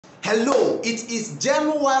Hello, it is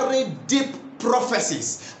January Deep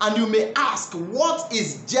Prophecies, and you may ask, what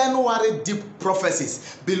is January Deep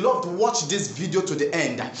Prophecies? Beloved, watch this video to the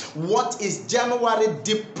end. What is January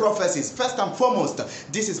Deep Prophecies? First and foremost,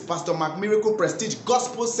 this is Pastor Mark Miracle Prestige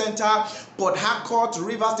Gospel Center, Port Harcourt,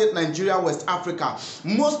 Rivers State, Nigeria, West Africa.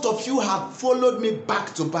 Most of you have followed me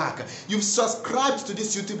back to back. You've subscribed to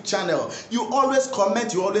this YouTube channel. You always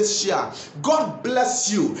comment, you always share. God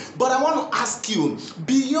bless you. But I want to ask you,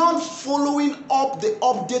 beyond following up the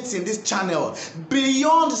updates in this channel,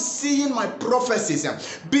 beyond seeing my prophecies,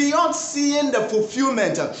 beyond seeing the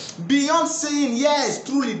fulfillment, beyond saying, yes,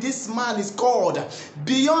 truly this man is called,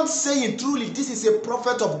 beyond saying, truly this is a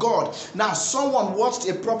prophet of God. Now, someone watched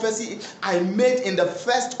a prophecy I made in the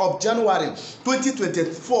 1st of January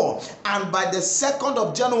 2024, and by the 2nd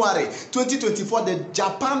of January 2024, the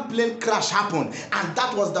Japan plane crash happened, and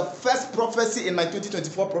that was the first prophecy in my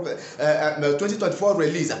 2024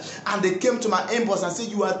 release. And they came to my inbox and said,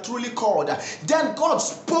 you are truly called. Then God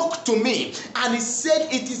spoke to me and he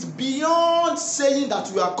said, it is beyond saying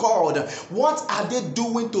that you are called. What are they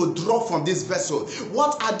doing to draw from this vessel?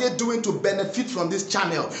 What are they doing to benefit from this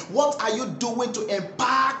channel? What are you doing to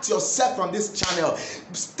impact yourself from this channel?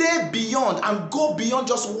 Stay beyond and go beyond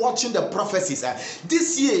just watching the prophecies.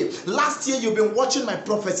 This year, last year, you've been watching my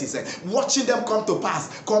prophecies, watching them come to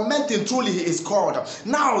pass, commenting truly he is called.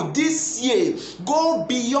 Now this year, go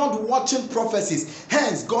beyond watching prophecies.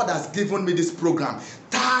 Hence, God has given me this program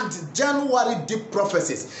tagged January Deep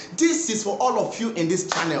Prophecies. This is for all of you in this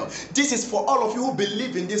channel. This is for all of you who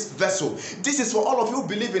believe in this vessel. This is for all of you who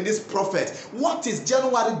believe in this prophet. What is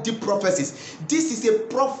January Deep Prophecies? This is a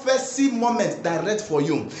prophecy moment direct for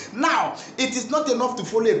you. Now, it is not enough to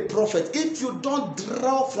follow a prophet. If you don't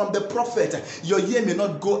draw from the prophet, your year may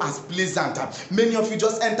not go as pleasant. Many of you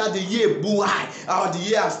just entered the year buhai, or the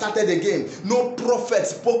year has started again. No prophet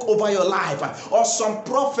spoke over your life, or some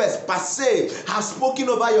prophets per se have spoken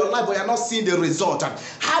over your life, but you're not seeing the result.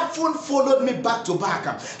 Haven't followed me back to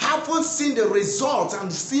back. Haven't seen the results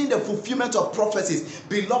and seen the fulfillment of prophecies.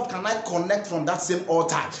 Beloved, can I connect from that same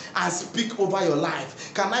altar and speak over your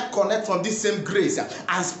life? Can I connect from this same grace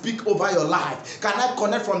and speak over your life? Can I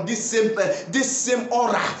connect from this same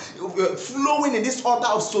aura flowing in this altar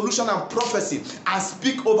of solution and prophecy and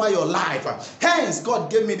speak over your life? Hence, God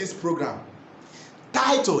gave me this program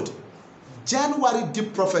titled January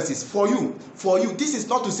Deep Prophecies for you. For you. This is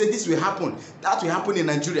not to say this will happen, that will happen in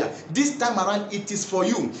Nigeria. This time around, it is for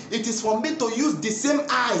you. It is for me to use the same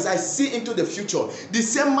eyes I see into the future, the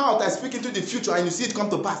same mouth I speak into the future, and you see it come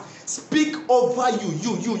to pass. Speak over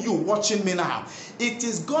you watching me now. It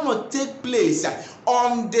is gonna take place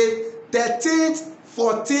on the 13th,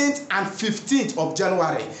 14th and 15th of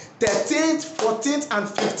January. 13th, 14th and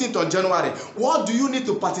 15th of January. What do you need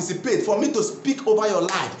to participate for me to speak over your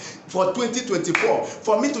life for 2024?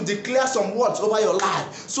 For me to declare some words over your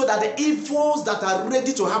life so that the evils that are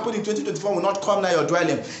ready to happen in 2024 will not come near your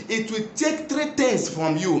dwelling. It will take 3 things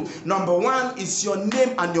from you. Number 1 is your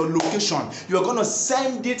name and your location. You are going to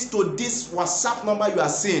send it to this WhatsApp number you are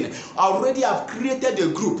seeing. I already have created a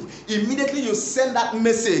group. Immediately you send that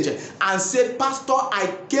message and say, Pastor,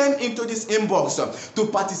 I came into this inbox to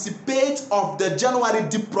participate of the January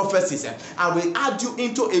Deep Prophecies. I will add you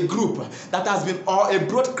into a group that has been, or a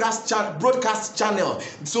broadcast channel,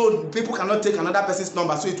 so people cannot take another person's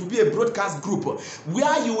number. So it will be a broadcast group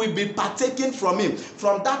where you will be partaking from him.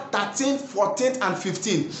 From that 13th, 14th and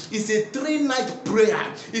 15th, it's a 3-night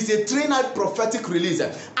prayer. It's a 3-night prophetic release.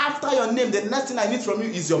 After your name, the next thing I need from you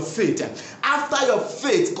is your faith. After your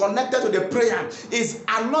faith connected to the prayer, is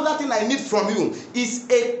another thing I need from you is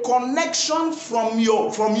a connection from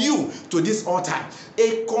you to this altar.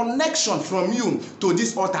 A connection from you to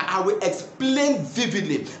this altar. I will explain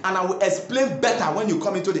vividly and I will explain better when you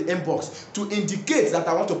come into the inbox to indicate that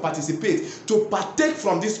I want to participate, to partake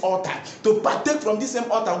from this altar, to partake from this same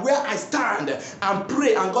altar where I stand and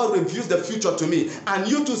pray and God reveals the future to me and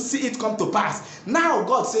you to see it come to pass. Now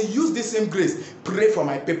God say, use this same grace, pray for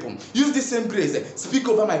my people. Use this same grace, speak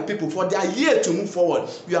over my people for their year to move forward.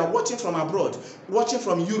 You are watching from abroad, watching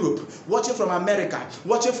from Europe, watching from America,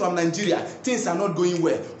 watching from Nigeria. Things are not going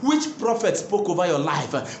well. Which prophet spoke over your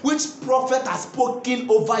life? Which prophet has spoken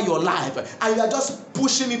over your life? And you are just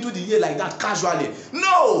pushing into the year like that casually.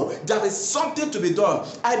 No, there is something to be done.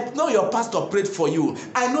 I know your pastor prayed for you.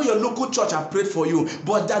 I know your local church have prayed for you.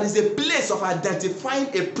 But there is a place of identifying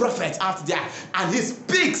a prophet out there. And he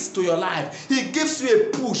speaks to your life. He gives you a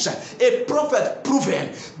push. A prophet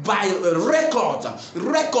proven by records,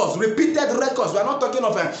 repeated records. We are not talking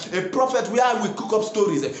of a prophet where we cook up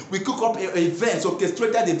stories. We cook up events,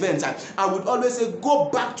 orchestrated events. I would always say, go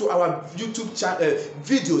back to our YouTube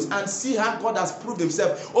videos and see how God has proved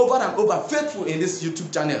himself over and over faithful in this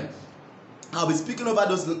YouTube channel. I'll be speaking over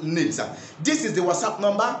those names. This is the WhatsApp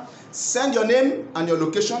number. Send your name and your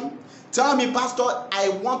location. Tell me, Pastor, I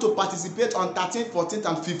want to participate on 13th, 14th,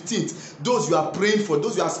 and 15th. Those you are praying for,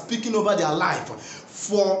 those you are speaking over their life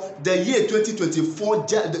for the year 2024,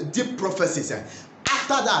 the Deep Prophecies.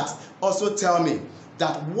 After that, also tell me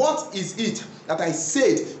that what is it that I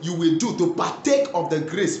said you will do to partake of the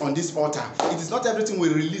grace on this altar. It is not everything we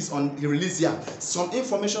release here. Some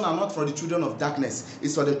information are not for the children of darkness.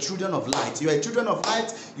 It's for the children of light. You are a children of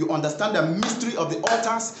light. You understand the mystery of the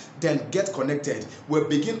altars. Then get connected. We'll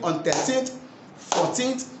begin on 13th,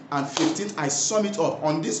 14th, and 15th. I sum it up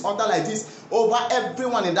on this altar like this. Over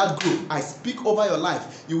everyone in that group, I speak over your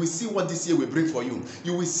life. You will see what this year will bring for you.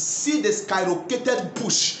 You will see the skyrocketed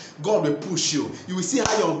push. God will push you. You will see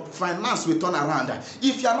how your finance will turn around.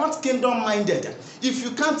 If you are not kingdom minded, if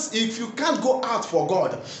you can't go out for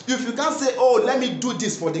God, if you can't say, oh, let me do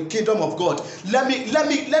this for the kingdom of God, let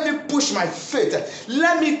me push my faith,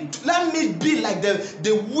 let me be like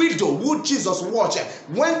the widow who Jesus watched,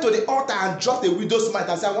 went to the altar and dropped the widow's mite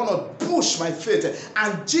and said, I want to push my faith,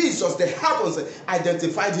 and Jesus, the heavens,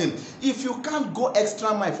 identified him. If you can't go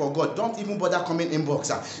extra mile for God, don't even bother coming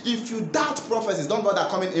inbox. If you doubt prophecies, don't bother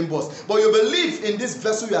coming inbox. But you believe in this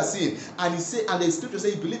vessel you are seeing, and the scripture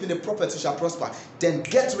says you believe in the prophet, you shall prosper. Then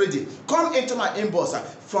get ready. Come into my inbox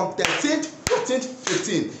from 13th, 14th,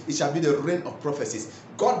 15th. It shall be the reign of prophecies.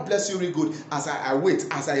 God bless you really good. As I wait,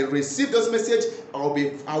 as I receive those messages, I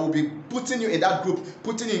will be putting you in that group,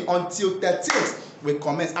 putting you until 13th. We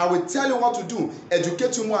commence. I will tell you what to do.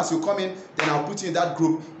 Educate you more as you come in. Then I'll put you in that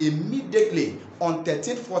group immediately on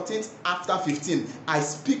 13th, 14th, after 15th. I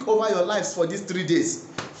speak over your lives for these 3 days.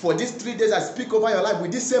 For these 3 days, I speak over your life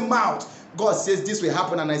with this same mouth. God says this will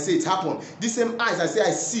happen, and I say it happened. This same eyes, I say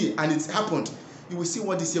I see, and it happened. You will see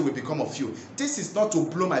what this year will become of you. This is not to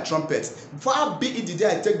blow my trumpet. Far be it the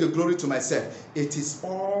day I take the glory to myself. It is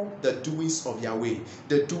all the doings of Yahweh,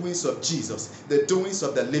 the doings of Jesus, the doings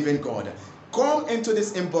of the living God. Come into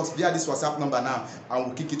this inbox via this WhatsApp number now, and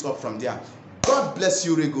we'll kick it up from there. God bless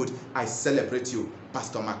you really good. I celebrate you,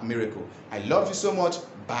 Pastor Mark Miracle. I love you so much.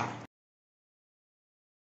 Bye.